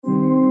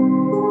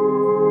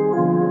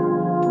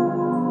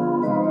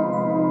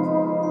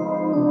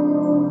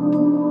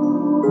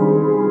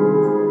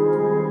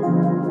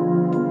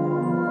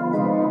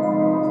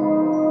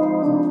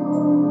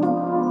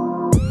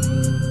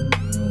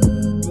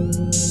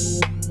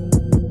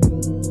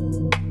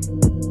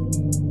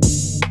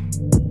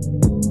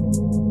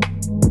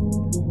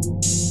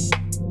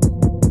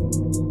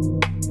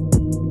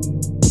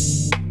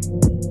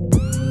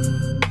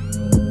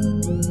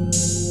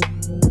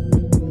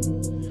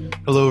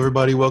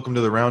everybody. Welcome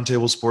to the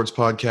Roundtable Sports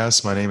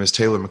Podcast. My name is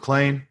Taylor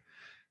McLean.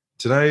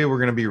 Today, we're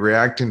going to be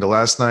reacting to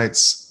last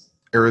night's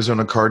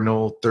Arizona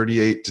Cardinal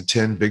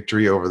 38-10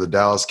 victory over the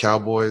Dallas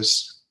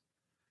Cowboys.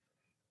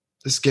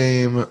 This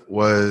game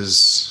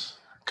was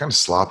kind of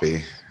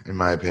sloppy, in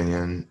my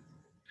opinion.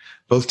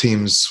 Both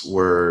teams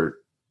were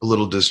a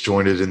little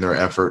disjointed in their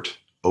effort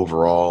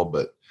overall,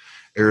 but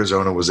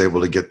Arizona was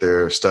able to get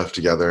their stuff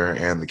together,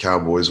 and the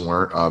Cowboys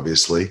weren't,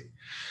 obviously.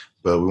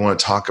 But we want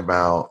to talk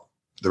about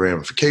the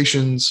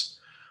ramifications,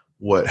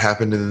 what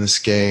happened in this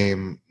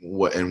game,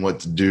 what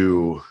to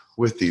do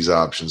with these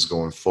options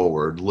going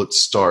forward. Let's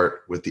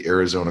start with the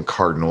Arizona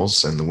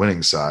Cardinals and the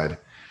winning side.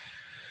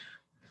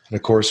 And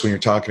of course, when you're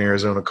talking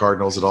Arizona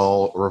Cardinals, it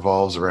all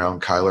revolves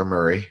around Kyler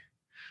Murray.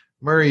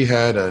 Murray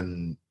had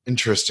an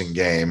interesting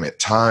game. At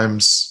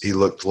times, he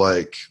looked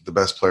like the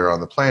best player on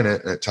the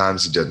planet, and at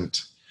times he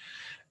didn't.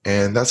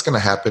 And that's going to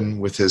happen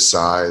with his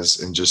size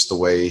and just the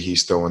way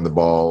he's throwing the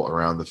ball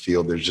around the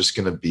field. There's just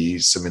going to be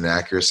some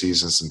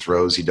inaccuracies and some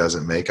throws he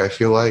doesn't make, I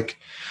feel like.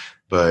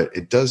 But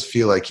it does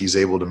feel like he's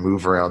able to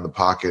move around the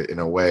pocket in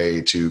a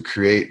way to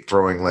create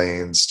throwing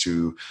lanes,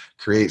 to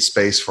create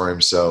space for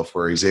himself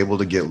where he's able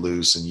to get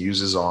loose and use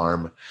his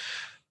arm,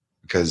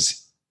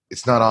 because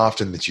it's not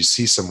often that you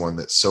see someone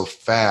that's so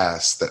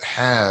fast that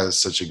has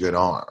such a good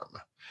arm.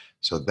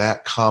 So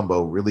that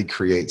combo really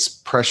creates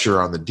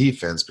pressure on the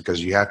defense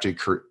because you have to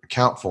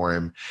account for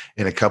him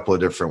in a couple of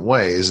different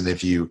ways. And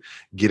if you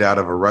get out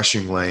of a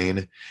rushing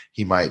lane,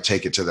 he might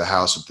take it to the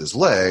house with his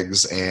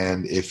legs.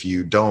 And if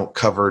you don't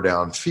cover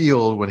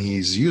downfield when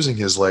he's using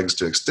his legs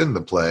to extend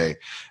the play,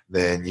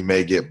 then you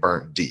may get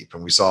burnt deep.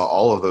 And we saw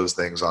all of those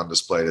things on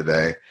display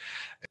today.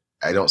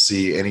 I don't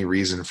see any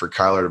reason for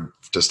Kyler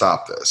to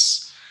stop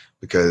this,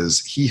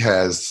 because he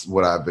has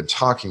what I've been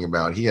talking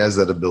about. He has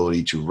that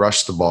ability to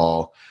rush the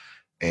ball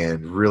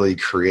and really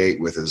create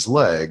with his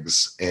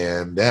legs,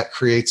 and that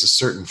creates a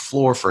certain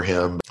floor for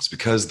him. It's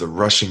because the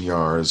rushing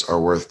yards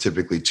are worth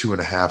typically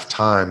 2.5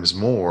 times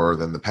more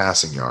than the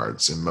passing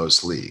yards in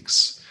most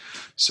leagues.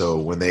 So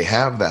when they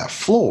have that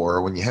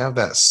floor, when you have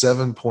that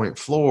 7-point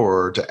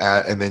floor to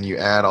add, and then you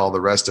add all the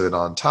rest of it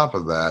on top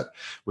of that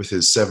with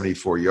his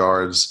 74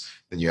 yards,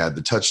 then you add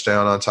the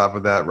touchdown on top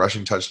of that.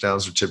 Rushing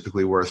touchdowns are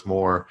typically worth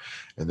more.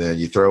 And then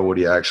you throw what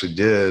he actually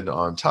did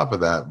on top of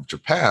that to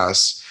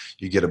pass,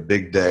 you get a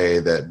big day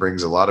that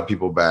brings a lot of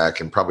people back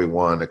and probably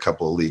won a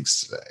couple of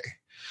leagues today.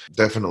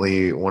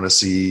 Definitely want to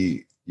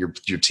see your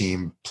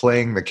team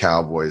playing the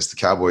Cowboys. The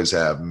Cowboys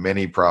have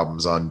many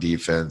problems on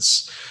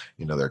defense.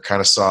 You know, they're kind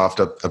of soft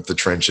up the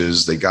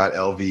trenches. They got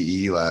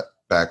LVE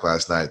back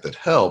last night. That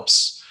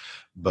helps.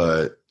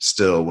 But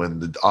still,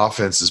 when the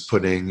offense is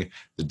putting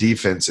the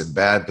defense in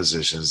bad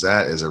positions,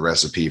 that is a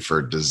recipe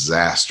for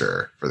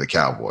disaster for the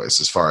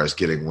Cowboys as far as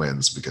getting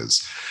wins,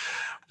 because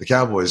the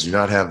Cowboys do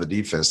not have the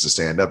defense to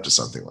stand up to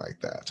something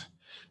like that.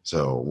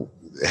 So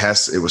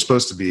it was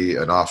supposed to be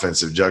an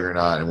offensive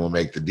juggernaut and will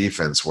make the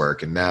defense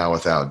work. And now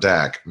without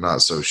Dak, I'm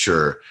not so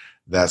sure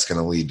that's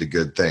going to lead to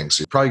good things.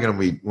 So you're probably going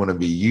to want to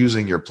be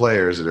using your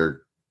players that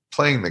are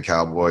playing the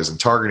Cowboys and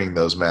targeting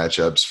those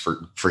matchups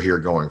for here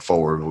going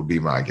forward would be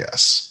my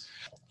guess.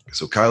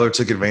 So Kyler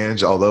took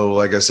advantage, although,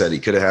 like I said, he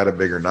could have had a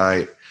bigger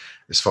night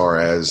as far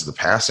as the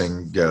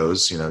passing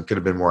goes. You know, it could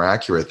have been more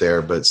accurate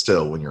there, but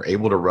still, when you're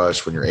able to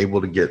rush, when you're able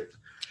to get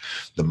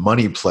the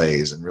money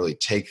plays and really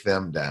take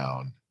them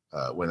down,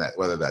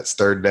 whether that's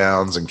third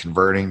downs and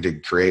converting to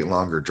create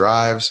longer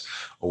drives,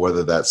 or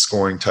whether that's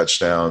scoring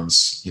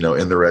touchdowns, you know,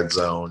 in the red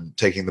zone,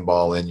 taking the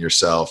ball in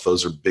yourself,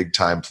 those are big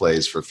time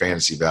plays for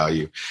fantasy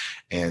value.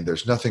 And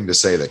there's nothing to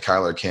say that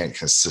Kyler can't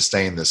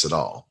sustain this at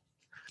all.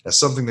 Now,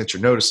 something that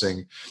you're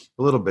noticing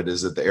a little bit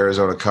is that the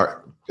Arizona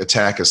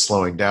attack is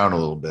slowing down a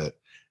little bit.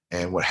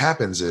 And what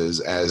happens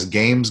is, as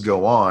games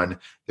go on,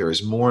 there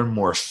is more and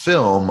more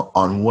film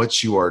on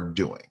what you are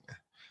doing.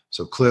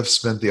 So Cliff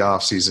spent the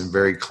offseason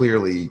very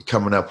clearly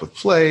coming up with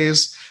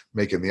plays,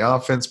 making the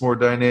offense more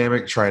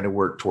dynamic, trying to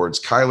work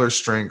towards Kyler's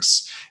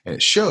strengths, and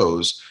it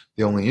shows.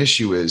 The only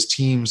issue is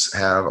teams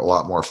have a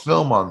lot more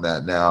film on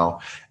that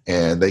now,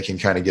 and they can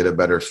kind of get a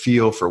better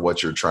feel for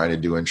what you're trying to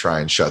do and try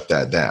and shut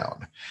that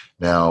down.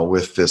 Now,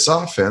 with this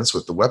offense,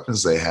 with the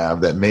weapons they have,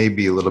 that may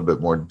be a little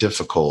bit more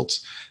difficult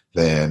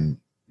than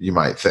you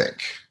might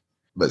think.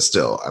 But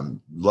still,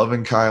 I'm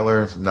loving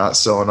Kyler, not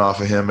selling off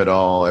of him at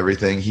all.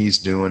 Everything he's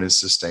doing is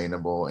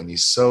sustainable, and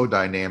he's so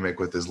dynamic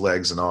with his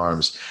legs and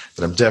arms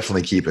that I'm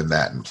definitely keeping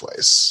that in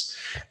place.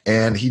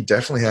 And he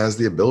definitely has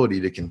the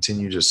ability to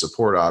continue to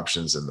support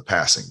options in the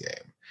passing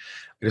game.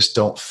 I just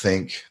don't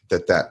think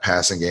that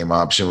passing game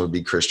option would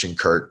be Christian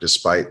Kirk,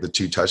 despite the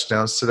 2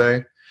 touchdowns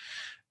today.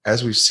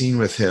 As we've seen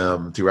with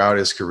him throughout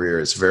his career,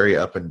 it's very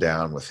up and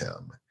down with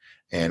him.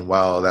 And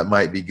while that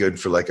might be good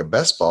for like a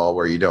best ball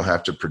where you don't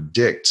have to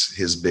predict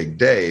his big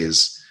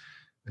days,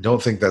 I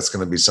don't think that's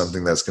going to be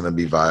something that's going to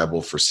be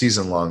viable for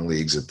season-long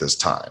leagues at this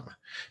time.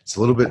 It's a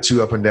little bit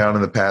too up and down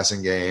in the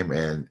passing game,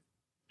 and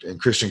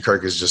Christian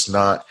Kirk is just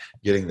not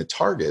getting the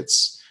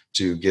targets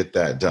to get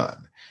that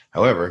done.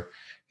 However,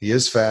 He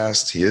is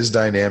fast. He is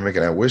dynamic,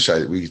 and I wish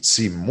we could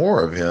see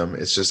more of him.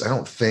 It's just I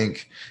don't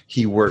think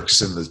he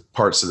works in the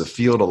parts of the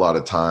field a lot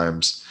of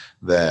times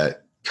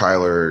that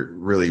Kyler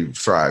really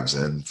thrives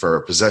in for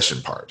a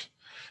possession part.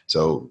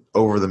 So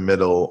over the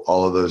middle,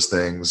 all of those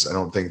things, I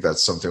don't think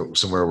that's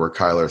somewhere where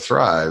Kyler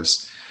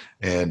thrives.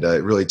 And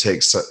it really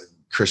takes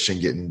Christian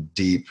getting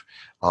deep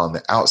on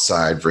the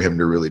outside for him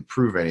to really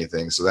prove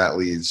anything. So that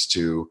leads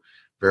to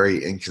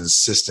very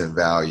inconsistent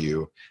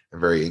value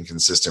and very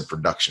inconsistent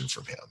production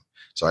from him.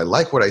 So I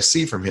like what I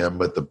see from him,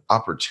 but the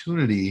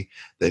opportunity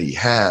that he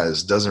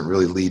has doesn't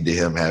really lead to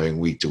him having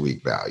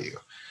week-to-week value.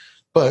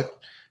 But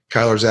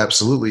Kyler's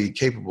absolutely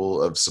capable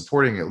of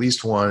supporting at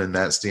least one, and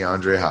that's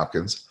DeAndre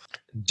Hopkins.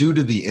 Due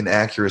to the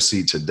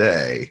inaccuracy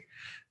today,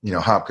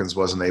 Hopkins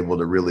wasn't able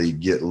to really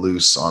get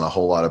loose on a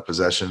whole lot of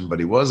possession, but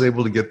he was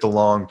able to get the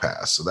long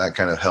pass. So that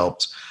kind of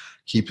helped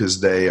keep his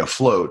day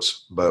afloat.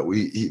 But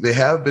they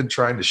have been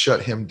trying to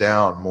shut him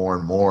down more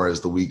and more as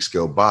the weeks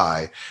go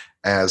by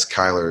as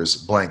Kyler's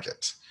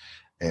blanket.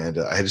 And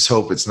I just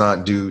hope it's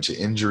not due to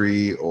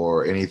injury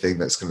or anything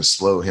that's going to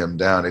slow him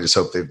down. I just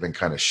hope they've been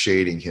kind of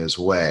shading his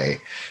way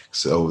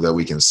so that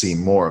we can see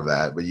more of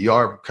that. But you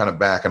are kind of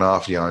backing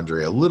off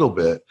DeAndre a little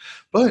bit,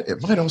 but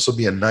it might also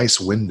be a nice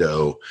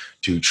window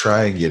to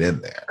try and get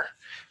in there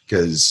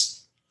because,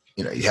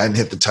 he hadn't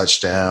hit the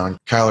touchdown.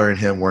 Kyler and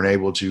him weren't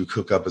able to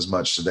cook up as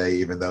much today,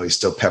 even though he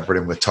still peppered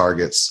him with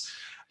targets.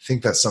 I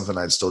think that's something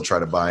I'd still try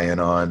to buy in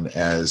on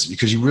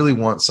because you really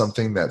want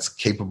something that's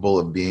capable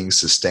of being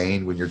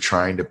sustained when you're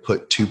trying to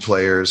put two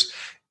players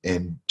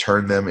and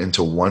turn them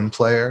into one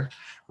player,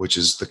 which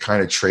is the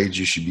kind of trades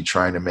you should be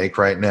trying to make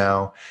right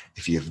now.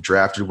 If you've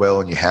drafted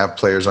well and you have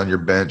players on your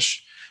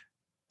bench,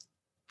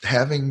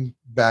 having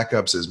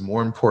backups is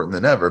more important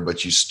than ever,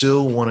 but you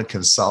still want to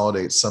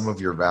consolidate some of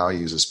your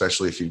values,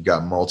 especially if you've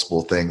got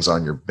multiple things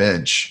on your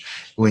bench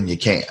when you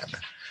can.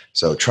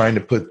 So trying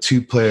to put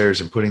two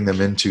players and putting them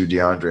into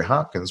DeAndre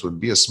Hopkins would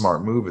be a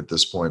smart move at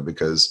this point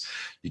because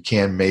you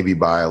can maybe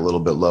buy a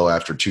little bit low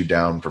after 2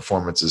 down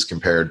performances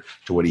compared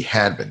to what he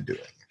had been doing.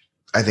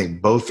 I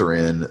think both are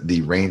in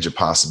the range of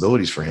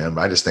possibilities for him.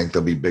 I just think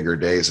there'll be bigger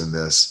days in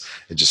this.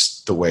 It's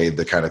just the way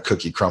the kind of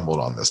cookie crumbled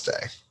on this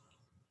day.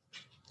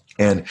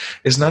 And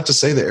it's not to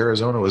say that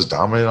Arizona was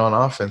dominant on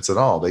offense at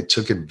all. They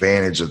took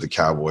advantage of the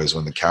Cowboys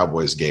when the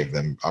Cowboys gave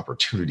them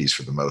opportunities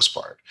for the most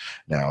part.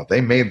 Now, they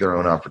made their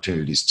own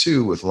opportunities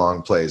too with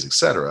long plays,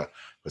 etc.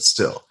 But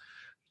still,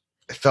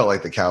 it felt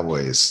like the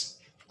Cowboys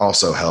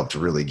also helped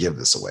really give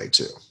this away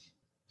too.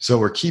 So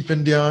we're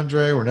keeping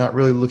DeAndre. We're not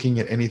really looking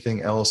at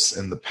anything else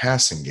in the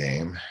passing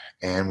game.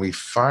 And we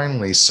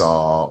finally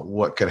saw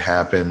what could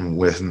happen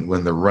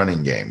when the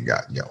running game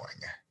got going.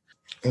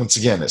 Once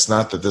again, it's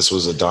not that this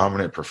was a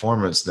dominant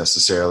performance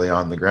necessarily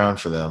on the ground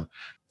for them.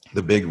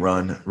 The big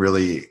run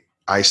really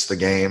iced the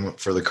game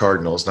for the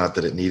Cardinals. Not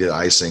that it needed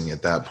icing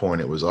at that point.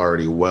 It was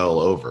already well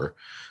over.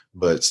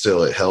 But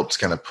still, it helped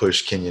kind of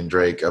push Kenyan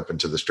Drake up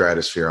into the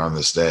stratosphere on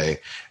this day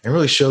and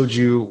really showed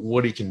you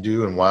what he can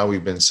do and why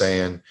we've been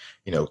saying,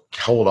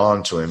 hold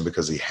on to him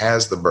because he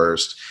has the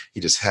burst. He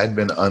just had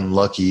been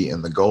unlucky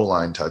in the goal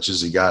line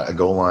touches. He got a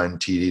goal line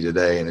TD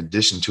today in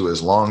addition to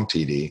his long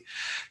TD.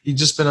 He'd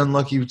just been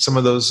unlucky. Some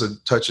of those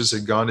touches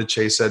had gone to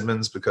Chase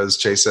Edmonds because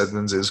Chase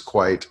Edmonds is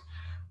quite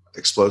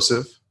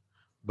explosive.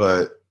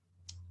 But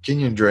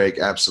Kenyan Drake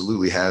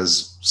absolutely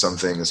has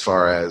something as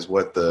far as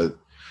what the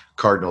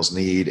Cardinals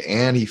need,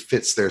 and he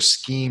fits their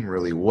scheme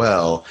really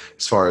well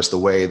as far as the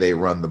way they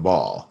run the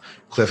ball.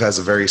 Cliff has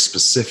a very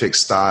specific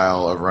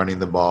style of running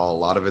the ball. A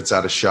lot of it's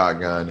out of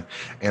shotgun,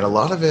 and a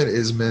lot of it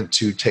is meant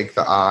to take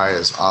the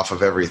eyes off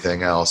of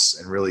everything else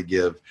and really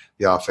give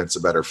the offense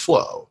a better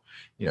flow.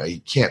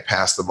 You can't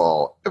pass the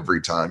ball every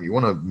time. You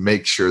want to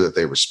make sure that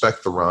they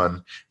respect the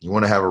run. You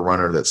want to have a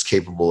runner that's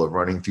capable of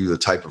running through the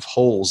type of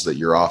holes that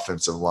your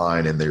offensive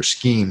line and their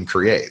scheme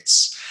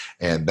creates.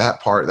 And that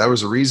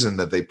was the reason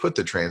that they put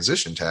the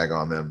transition tag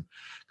on them,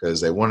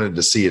 because they wanted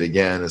to see it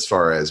again as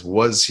far as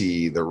was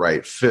he the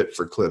right fit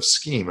for Cliff's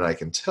scheme. And I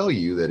can tell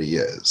you that he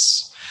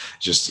is.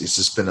 It's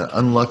just been an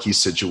unlucky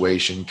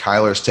situation.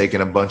 Kyler's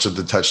taken a bunch of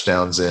the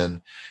touchdowns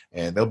in,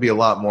 and there'll be a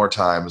lot more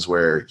times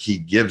where he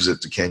gives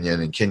it to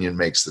Kenyan and Kenyan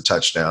makes the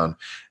touchdown.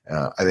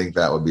 I think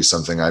that would be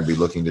something I'd be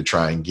looking to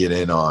try and get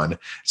in on.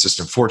 It's just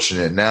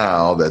unfortunate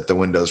now that the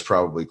window's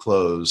probably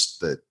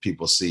closed that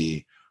people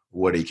see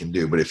what he can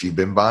do. But if you've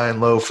been buying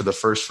low for the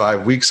first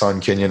 5 weeks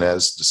on Kenyan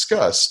as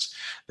discussed,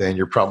 then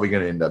you're probably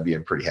going to end up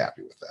being pretty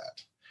happy with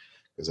that.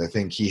 Because I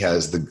think he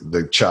has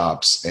the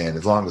chops, and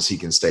as long as he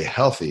can stay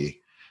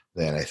healthy,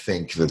 then I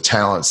think the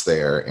talent's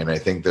there, and I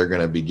think they're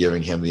going to be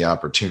giving him the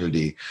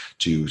opportunity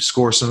to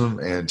score some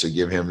and to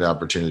give him the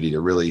opportunity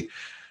to really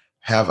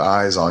have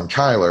eyes on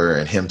Kyler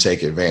and him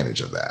take advantage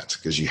of that,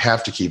 because you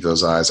have to keep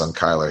those eyes on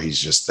Kyler. He's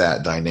just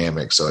that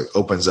dynamic. So it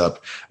opens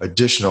up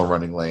additional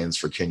running lanes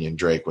for Kenyan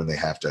Drake when they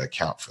have to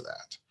account for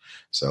that.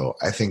 So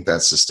I think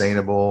that's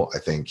sustainable. I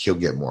think he'll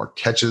get more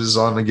catches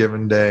on a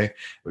given day. It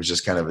was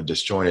just kind of a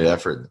disjointed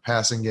effort in the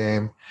passing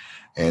game.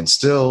 and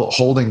still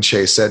holding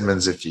Chase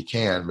Edmonds if you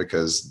can,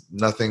 because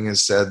nothing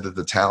is said that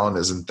the talent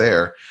isn't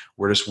there.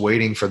 We're just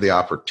waiting for the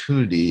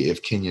opportunity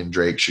if Kenyan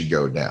Drake should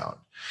go down.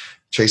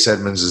 Chase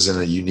Edmonds is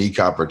in a unique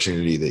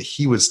opportunity that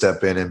he would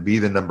step in and be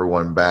the number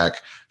one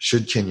back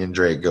should Kenyan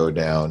Drake go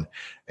down.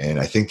 And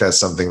I think that's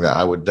something that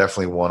I would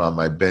definitely want on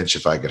my bench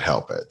if I could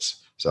help it.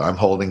 So I'm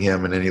holding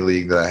him in any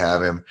league that I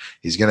have him.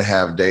 He's going to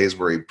have days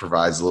where he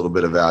provides a little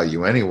bit of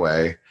value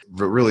anyway,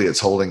 but really it's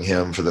holding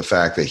him for the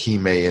fact that he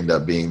may end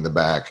up being the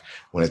back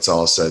when it's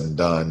all said and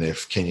done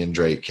if Kenyan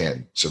Drake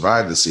can't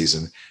survive the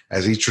season,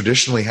 as he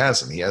traditionally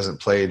hasn't. He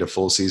hasn't played a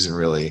full season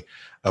really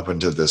up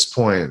until this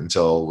point.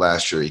 Until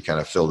last year he kind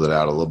of filled it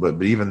out a little bit,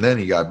 but even then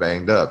he got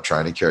banged up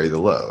trying to carry the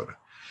load.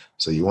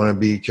 So you want to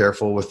be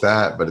careful with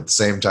that, but at the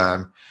same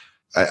time,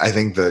 I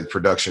think the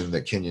production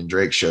that Kenyan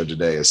Drake showed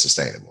today is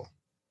sustainable.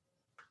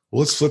 Well,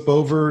 let's flip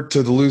over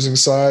to the losing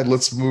side.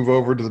 Let's move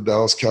over to the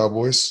Dallas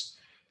Cowboys.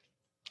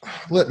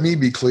 Let me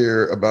be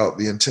clear about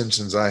the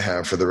intentions I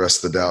have for the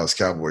rest of the Dallas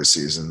Cowboys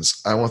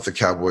seasons. I want the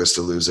Cowboys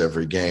to lose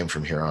every game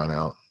from here on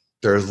out.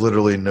 There's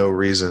literally no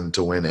reason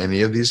to win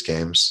any of these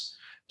games,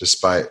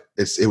 despite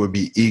it would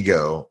be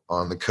ego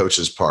on the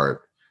coach's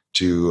part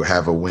to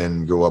have a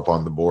win go up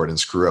on the board and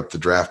screw up the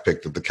draft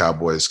pick that the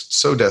Cowboys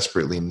so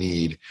desperately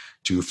need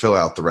to fill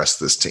out the rest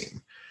of this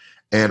team.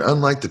 And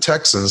unlike the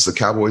Texans, the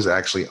Cowboys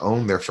actually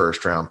own their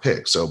first-round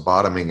pick. So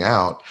bottoming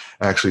out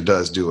actually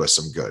does do us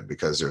some good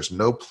because there's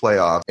no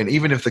playoff. And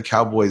even if the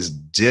Cowboys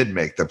did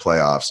make the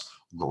playoffs,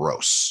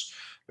 gross,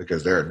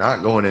 because they're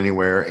not going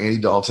anywhere. Andy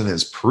Dalton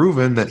has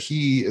proven that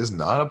he is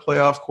not a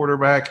playoff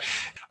quarterback.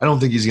 I don't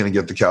think he's going to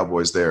get the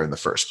Cowboys there in the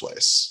first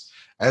place.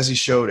 As he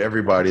showed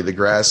everybody, the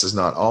grass is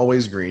not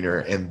always greener,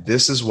 and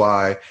this is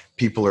why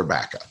people are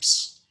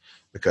backups.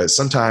 Because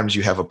sometimes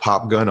you have a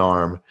pop gun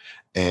arm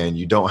and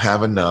you don't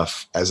have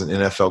enough as an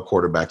NFL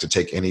quarterback to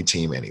take any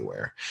team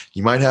anywhere.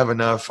 You might have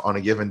enough on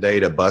a given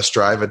day to bus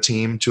drive a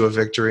team to a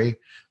victory,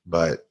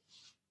 but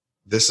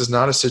this is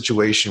not a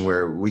situation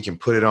where we can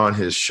put it on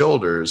his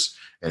shoulders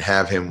and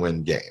have him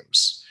win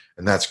games.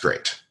 And that's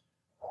great.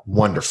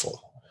 Wonderful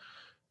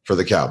for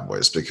the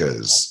Cowboys,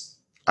 because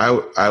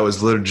I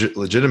was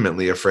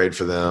legitimately afraid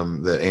for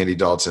them that Andy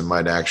Dalton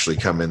might actually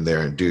come in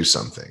there and do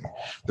something.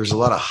 There's a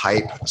lot of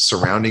hype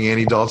surrounding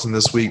Andy Dalton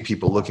this week,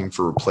 people looking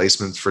for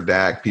replacements for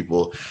Dak,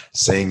 people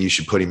saying you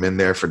should put him in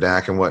there for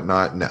Dak and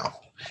whatnot. No,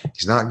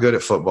 he's not good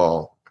at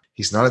football.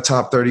 He's not a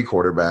top 30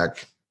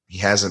 quarterback. He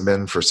hasn't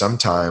been for some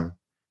time,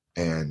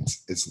 and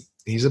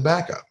he's a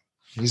backup.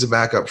 He's a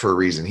backup for a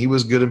reason. He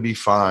was going to be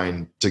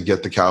fine to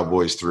get the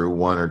Cowboys through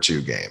one or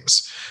two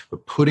games.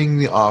 But putting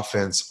the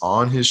offense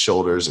on his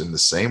shoulders in the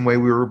same way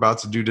we were about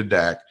to do to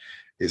Dak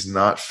is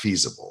not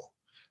feasible.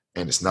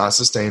 And it's not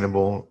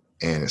sustainable.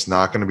 And it's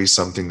not going to be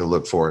something to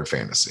look for in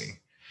fantasy.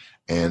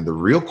 And the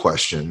real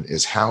question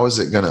is, how is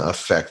it going to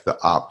affect the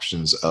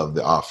options of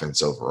the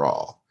offense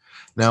overall?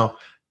 Now,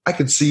 I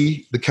could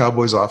see the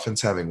Cowboys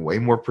offense having way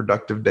more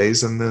productive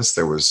days than this.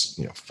 There was,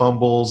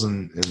 fumbles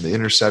and the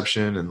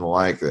interception and the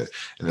like, and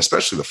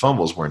especially the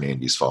fumbles weren't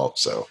Andy's fault.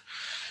 So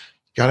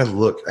got to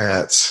look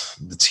at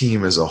the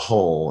team as a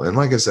whole. And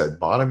like I said,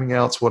 bottoming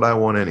out's what I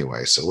want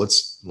anyway. So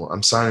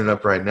I'm signing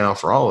up right now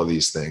for all of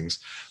these things.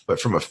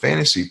 But from a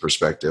fantasy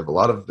perspective,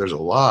 there's a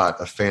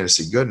lot of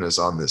fantasy goodness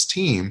on this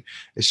team.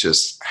 It's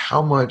just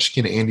how much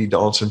can Andy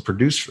Dalton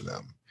produce for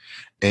them?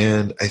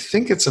 And I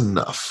think it's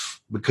enough,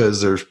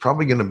 because there's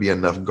probably going to be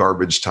enough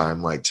garbage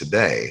time like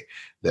today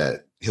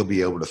that he'll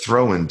be able to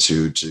throw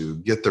into to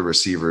get the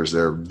receivers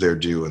their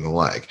due and the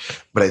like.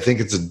 But I think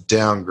it's a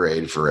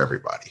downgrade for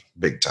everybody,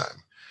 big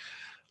time.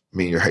 I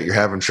mean, you're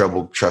having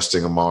trouble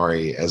trusting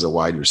Amari as a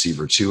wide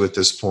receiver too at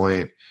this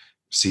point.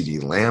 CD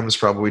Lamb's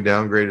probably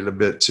downgraded a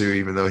bit too,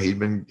 even though he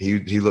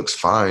looks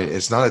fine.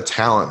 It's not a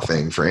talent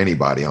thing for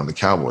anybody on the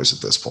Cowboys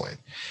at this point.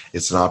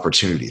 It's an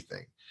opportunity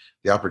thing.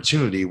 The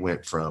opportunity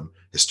went from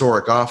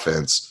historic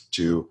offense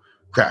to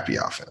crappy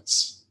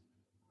offense.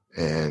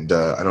 And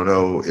I don't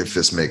know if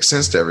this makes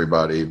sense to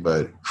everybody,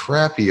 but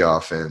crappy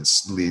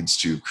offense leads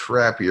to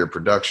crappier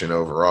production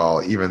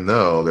overall, even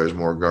though there's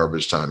more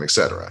garbage time,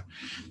 etc.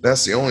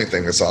 That's the only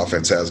thing this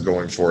offense has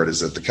going for it,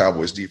 is that the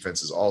Cowboys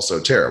defense is also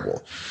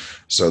terrible.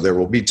 So there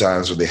will be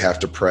times where they have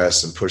to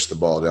press and push the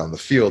ball down the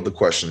field. The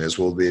question is,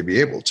 will they be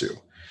able to?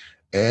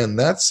 And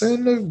that's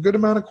in a good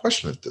amount of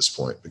question at this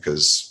point,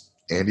 because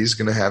Andy's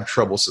going to have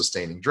trouble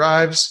sustaining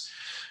drives.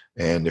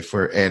 And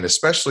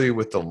especially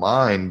with the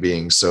line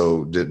being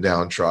so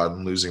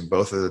downtrodden, losing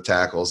both of the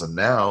tackles and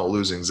now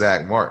losing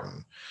Zach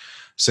Martin,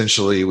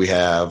 essentially we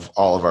have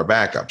all of our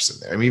backups in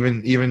there. I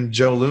mean, even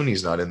Joe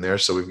Looney's not in there,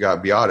 so we've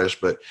got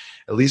Biotish, but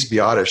at least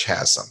Biotish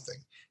has something.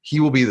 He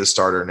will be the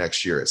starter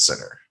next year at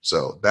center.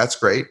 So that's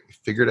great. We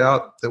figured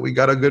out that we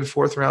got a good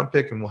fourth-round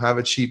pick and we'll have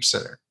a cheap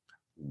center.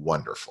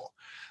 Wonderful.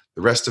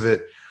 The rest of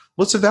it,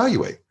 let's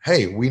evaluate.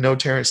 Hey, we know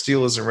Terrence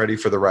Steele isn't ready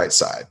for the right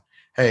side.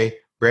 Hey,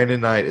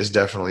 Brandon Knight is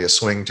definitely a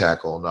swing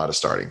tackle, not a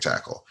starting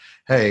tackle.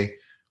 Hey,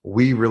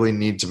 we really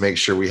need to make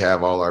sure we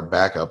have all our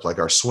backup, like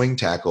our swing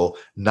tackle,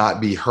 not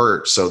be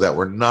hurt so that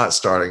we're not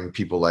starting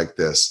people like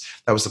this.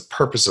 That was the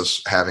purpose of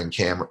having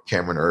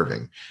Cameron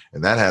Irving,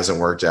 and that hasn't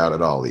worked out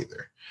at all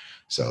either.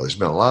 So there's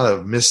been a lot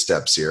of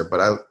missteps here,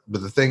 but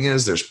the thing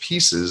is, there's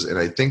pieces, and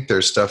I think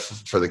there's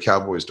stuff for the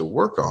Cowboys to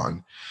work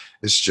on.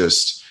 It's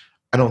just,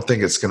 I don't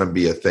think it's going to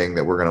be a thing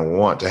that we're going to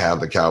want to have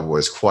the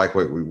Cowboys quite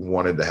what we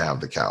wanted to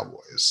have the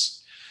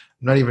Cowboys.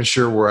 I'm not even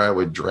sure where I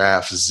would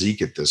draft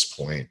Zeke at this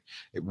point.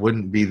 It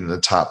wouldn't be in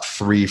the top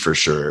 3 for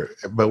sure.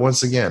 But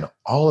once again,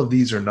 all of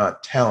these are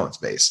not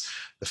talent-based.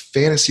 The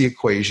fantasy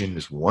equation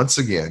is, once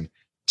again,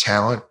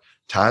 talent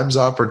times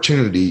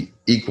opportunity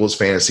equals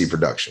fantasy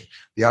production.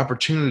 The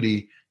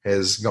opportunity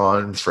has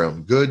gone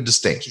from good to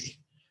stinky.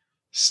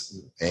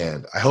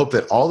 And I hope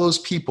that all those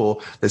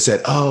people that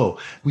said, oh,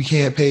 we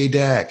can't pay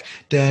Dak.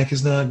 Dak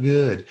is not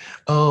good.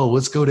 Oh,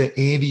 let's go to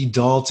Andy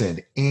Dalton.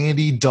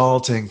 Andy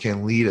Dalton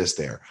can lead us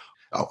there.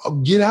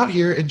 I'll get out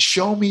here and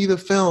show me the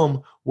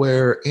film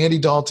where Andy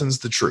Dalton's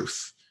the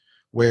truth,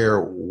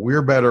 where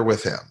we're better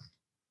with him,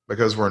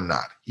 because we're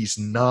not. He's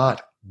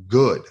not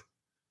good.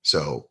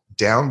 So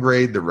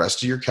downgrade the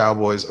rest of your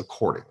Cowboys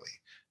accordingly.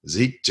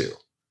 Zeke too.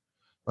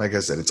 Like I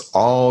said, it's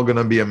all going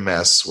to be a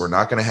mess. We're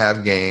not going to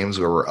have games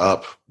where we're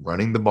up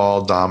running the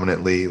ball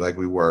dominantly like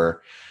we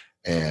were,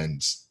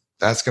 and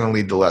that's going to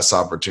lead to less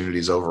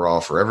opportunities overall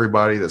for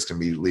everybody. That's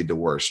going to lead to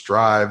worse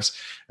drives.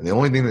 And the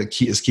only thing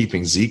that is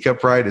keeping Zeke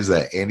upright is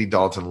that Andy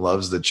Dalton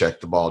loves to check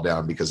the ball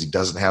down because he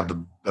doesn't have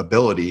the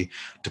ability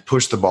to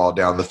push the ball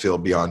down the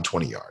field beyond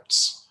 20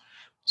 yards.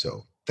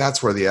 So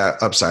that's where the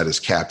upside is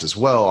capped as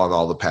well on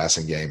all the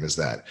passing game, is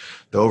that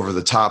the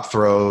over-the-top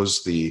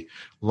throws, the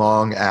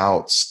long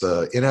outs,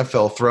 the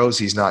NFL throws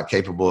he's not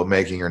capable of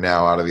making are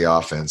now out of the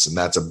offense, and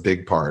that's a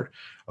big part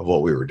of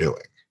what we were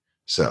doing.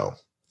 So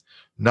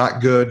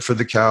not good for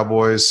the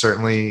Cowboys,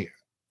 certainly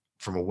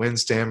from a win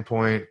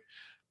standpoint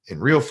in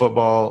real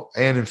football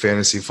and in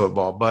fantasy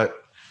football, but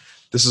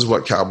this is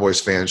what Cowboys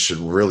fans should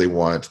really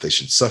want. They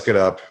should suck it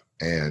up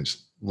and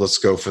let's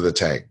go for the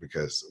tank,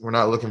 because we're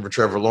not looking for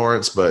Trevor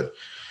Lawrence, but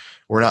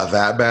we're not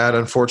that bad,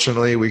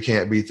 unfortunately. We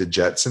can't beat the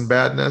Jets in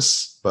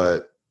badness,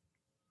 but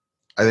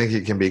I think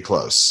it can be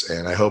close,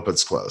 and I hope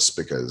it's close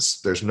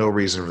because there's no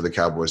reason for the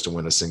Cowboys to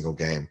win a single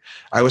game.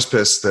 I was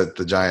pissed that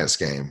the Giants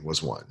game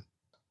was won.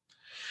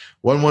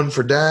 1-1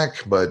 for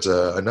Dak, but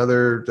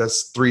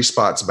that's 3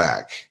 spots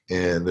back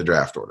in the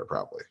draft order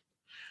probably.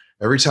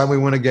 Every time we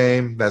win a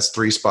game, that's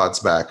 3 spots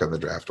back on the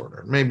draft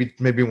order.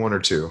 Maybe 1 or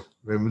 2.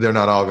 Maybe they're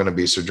not all going to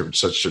be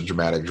such a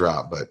dramatic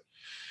drop, but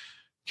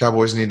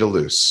Cowboys need to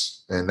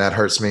lose, and that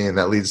hurts me, and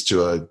that leads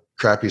to a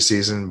crappy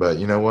season. But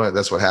you know what?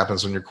 That's what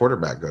happens when your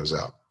quarterback goes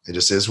out. It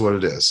just is what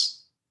it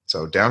is.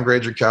 So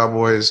downgrade your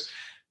Cowboys,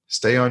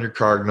 stay on your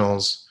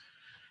Cardinals,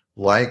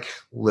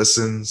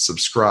 listen,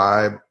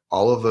 subscribe,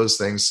 all of those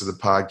things to the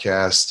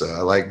podcast.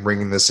 I like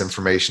bringing this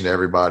information to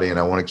everybody, and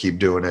I want to keep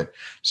doing it.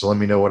 So let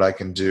me know what I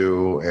can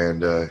do,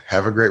 and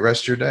have a great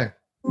rest of your day.